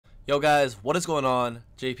Yo guys, what is going on?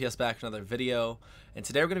 JPS back with another video, and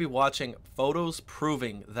today we're going to be watching photos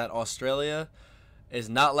proving that Australia is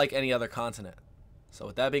not like any other continent. So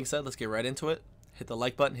with that being said, let's get right into it. Hit the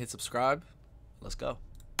like button, hit subscribe. Let's go.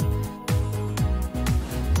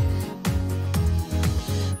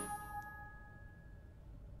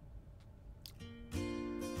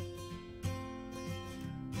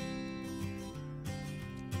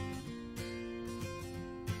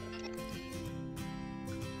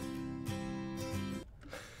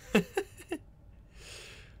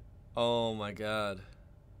 Oh my god.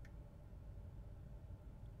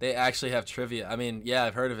 They actually have trivia. I mean, yeah,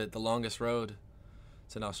 I've heard of it. The longest road.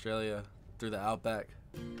 It's in Australia through the outback.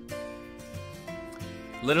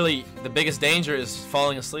 Literally, the biggest danger is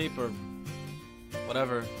falling asleep or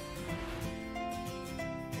whatever.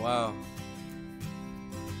 Wow.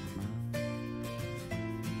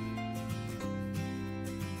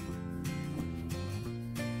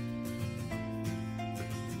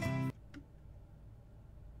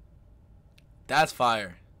 That's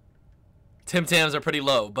fire. Tim Tams are pretty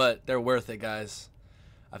low, but they're worth it, guys.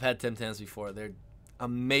 I've had Tim Tams before. They're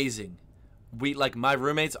amazing. My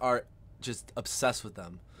roommates are just obsessed with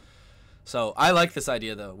them. So I like this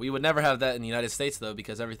idea, though. We would never have that in the United States, though,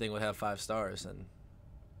 because everything would have 5 stars, and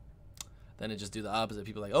then it just do the opposite.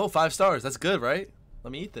 People are like, oh, 5 stars, that's good, right?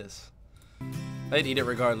 Let me eat this. I'd eat it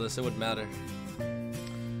regardless. It wouldn't matter.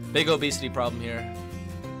 Big obesity problem here.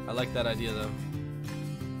 I like that idea, though.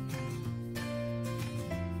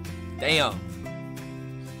 Damn.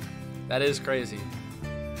 That is crazy.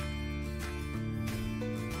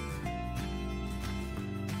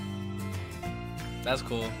 That's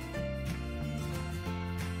cool.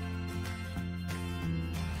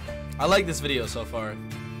 I like this video so far.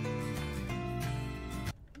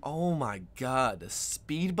 Oh my god, the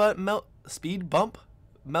speed bump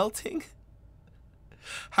melting?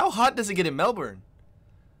 How hot does it get in Melbourne?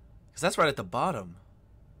 Because that's right at the bottom.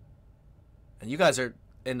 And you guys are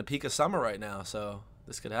in the peak of summer right now, so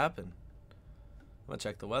this could happen. I'm gonna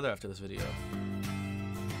check the weather after this video.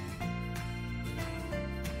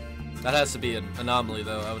 That has to be an anomaly,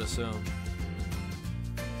 though, I would assume.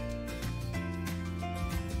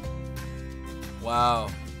 Wow.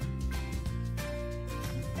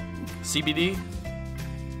 CBD?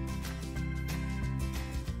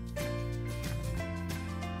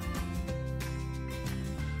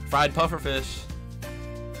 Fried pufferfish.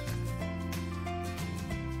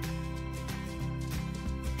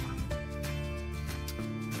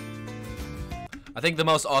 I think the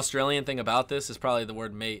most Australian thing about this is probably the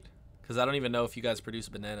word mate, because I don't even know if you guys produce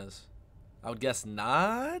bananas. I would guess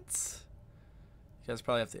not. You guys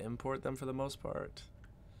probably have to import them for the most part.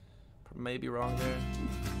 Maybe wrong there.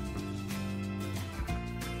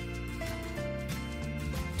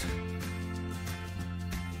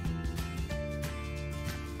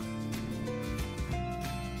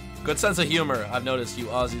 Good sense of humor, I've noticed you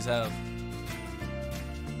Aussies have.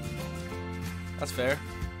 That's fair.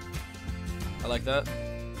 I like that.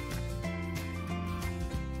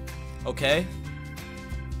 Okay.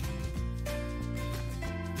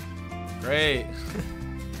 Great.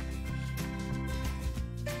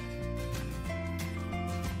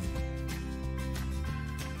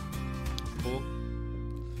 Cool.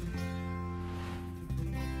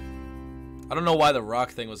 I don't know why the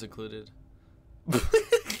rock thing was included.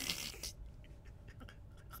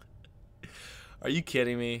 Are you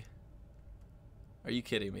kidding me? Are you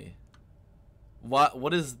kidding me?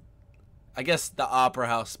 What is, I guess the Opera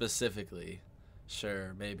House specifically.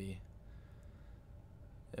 Sure, maybe.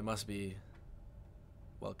 It must be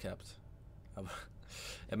well kept.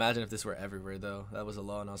 Imagine if this were everywhere, though. That was a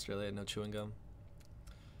law in Australia, no chewing gum.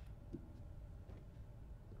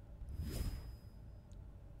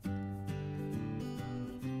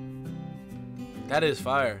 That is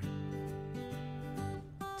fire.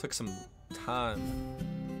 Took some time.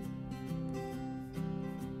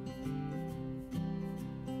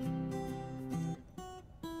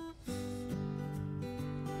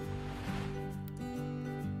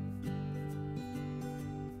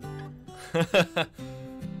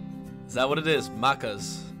 Is that what it is?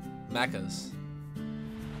 Macas. Macas.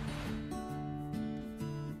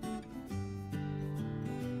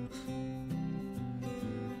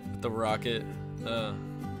 The rocket.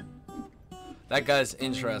 That guy's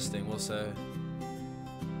interesting, we'll say.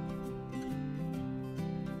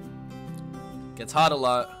 Gets hot a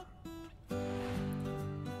lot.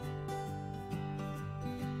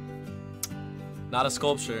 Not a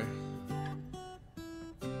sculpture.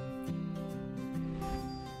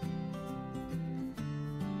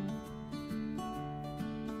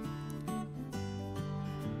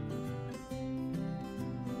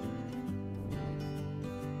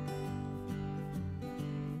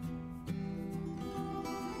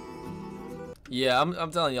 Yeah,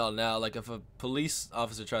 I'm telling y'all now, like, if a police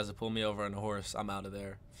officer tries to pull me over on a horse, I'm out of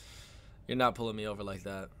there. You're not pulling me over like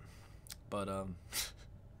that. But,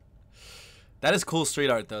 that is cool street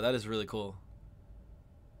art, though. That is really cool.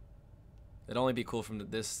 It'd only be cool from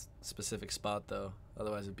this specific spot, though.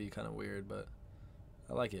 Otherwise, it'd be kind of weird, but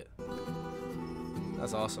I like it.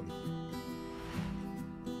 That's awesome.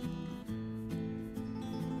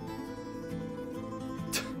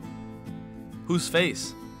 Whose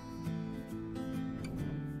face?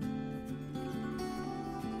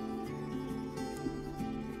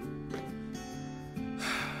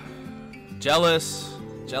 Jealous.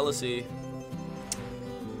 Jealousy.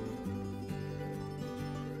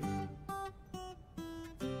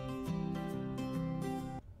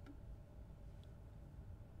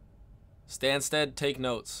 Stansted, take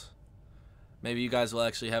notes. Maybe you guys will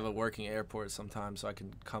actually have a working airport sometime so I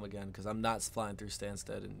can come again, because I'm not flying through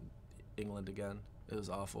Stansted in England again. It was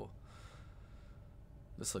awful.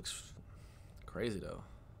 This looks crazy though.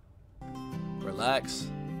 Relax.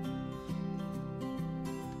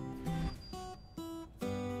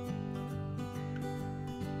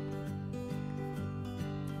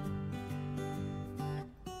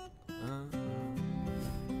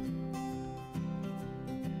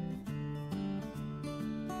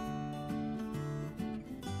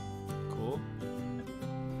 Cool.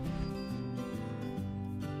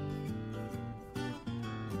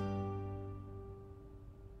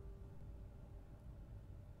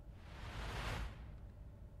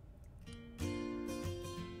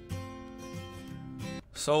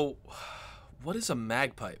 So, what is a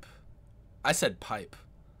magpipe? I said pipe.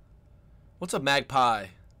 What's a magpie?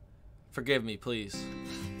 Forgive me, please.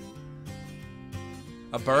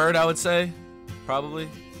 A bird, I would say. Probably.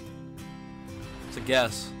 It's a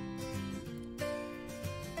guess.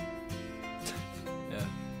 Yeah.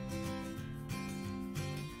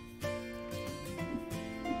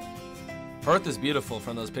 Perth is beautiful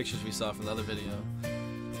from those pictures we saw from the other video.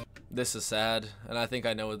 This is sad, and I think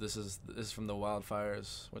I know what this is. This is from the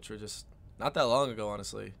wildfires, which were just not that long ago,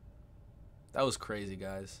 honestly. That was crazy,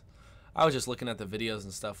 guys. I was just looking at the videos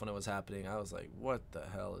and stuff when it was happening. I was like, what the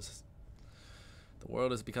hell is this? The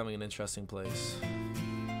world is becoming an interesting place.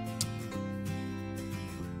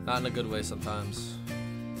 Not in a good way sometimes.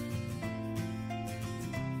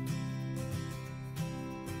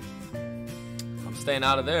 I'm staying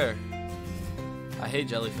out of there. I hate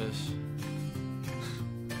jellyfish.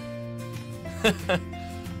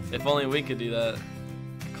 If only we could do that.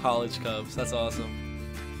 College Cubs, that's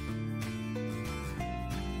awesome.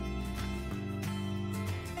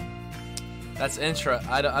 That's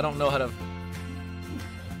I don't know how to...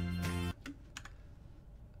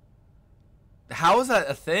 How is that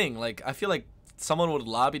a thing? Like, I feel like someone would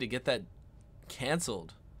lobby to get that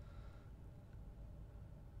canceled.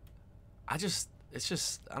 It's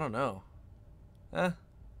just, I don't know.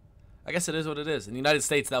 I guess it is what it is. In the United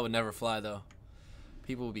States, that would never fly, though.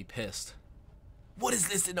 People would be pissed. What is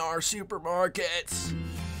this in our supermarkets?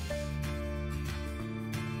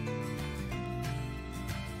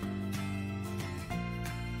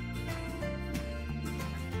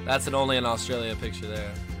 That's an only in Australia picture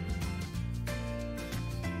there.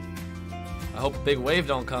 I hope a big wave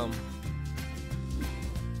don't come.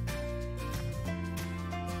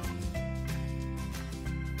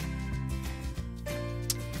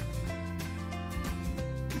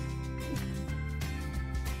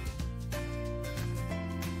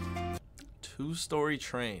 Two-story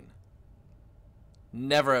train.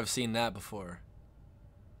 Never have seen that before.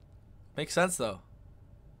 Makes sense though.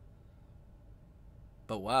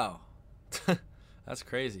 But wow. That's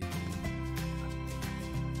crazy.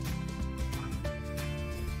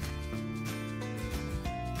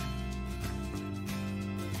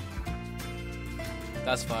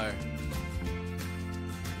 That's fire.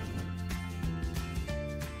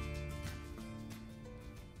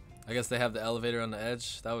 I guess they have the elevator on the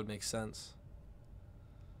edge. That would make sense.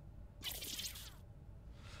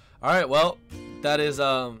 Alright, well, that is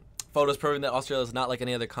photos proving that Australia is not like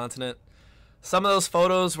any other continent. Some of those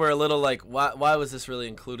photos were a little like, why was this really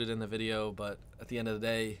included in the video? But at the end of the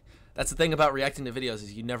day, that's the thing about reacting to videos,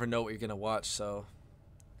 is you never know what you're going to watch. So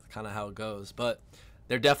it's kind of how it goes. But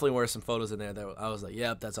there definitely were some photos in there that I was like,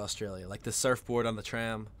 yep, that's Australia. Like the surfboard on the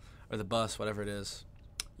tram or the bus, whatever it is.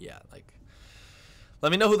 Yeah, like,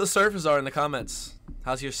 let me know who the surfers are in the comments.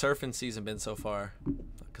 How's your surfing season been so far?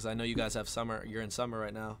 Because I know you guys have summer. You're in summer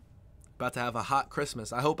right now. About to have a hot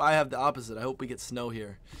Christmas. I hope I have the opposite. I hope we get snow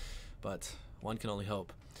here. But one can only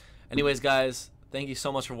hope. Anyways, guys, thank you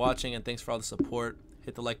so much for watching, and thanks for all the support.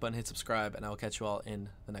 Hit the like button, hit subscribe, and I will catch you all in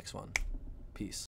the next one. Peace.